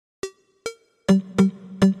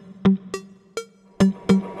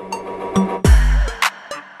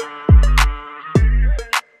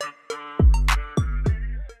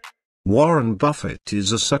Warren Buffett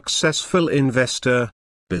is a successful investor,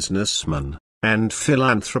 businessman, and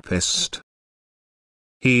philanthropist.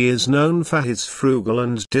 He is known for his frugal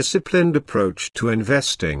and disciplined approach to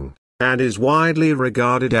investing, and is widely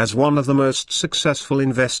regarded as one of the most successful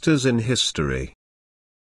investors in history.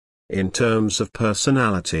 In terms of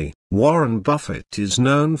personality, Warren Buffett is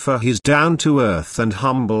known for his down-to-earth and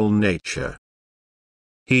humble nature.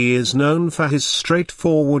 He is known for his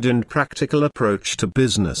straightforward and practical approach to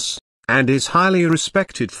business, and is highly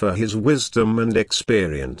respected for his wisdom and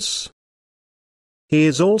experience. He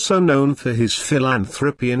is also known for his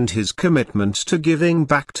philanthropy and his commitment to giving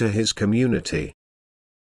back to his community.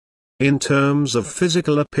 In terms of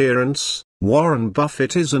physical appearance, Warren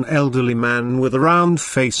Buffett is an elderly man with a round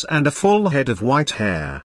face and a full head of white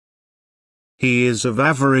hair. He is of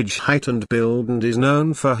average height and build and is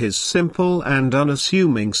known for his simple and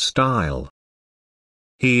unassuming style.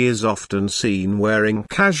 He is often seen wearing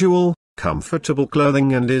casual, comfortable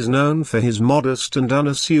clothing and is known for his modest and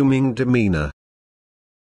unassuming demeanor.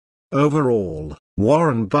 Overall,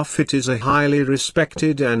 Warren Buffett is a highly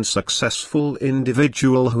respected and successful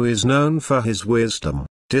individual who is known for his wisdom,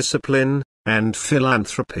 discipline, and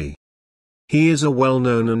philanthropy. He is a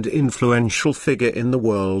well-known and influential figure in the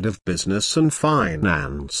world of business and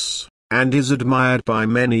finance, and is admired by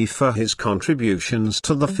many for his contributions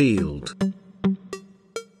to the field.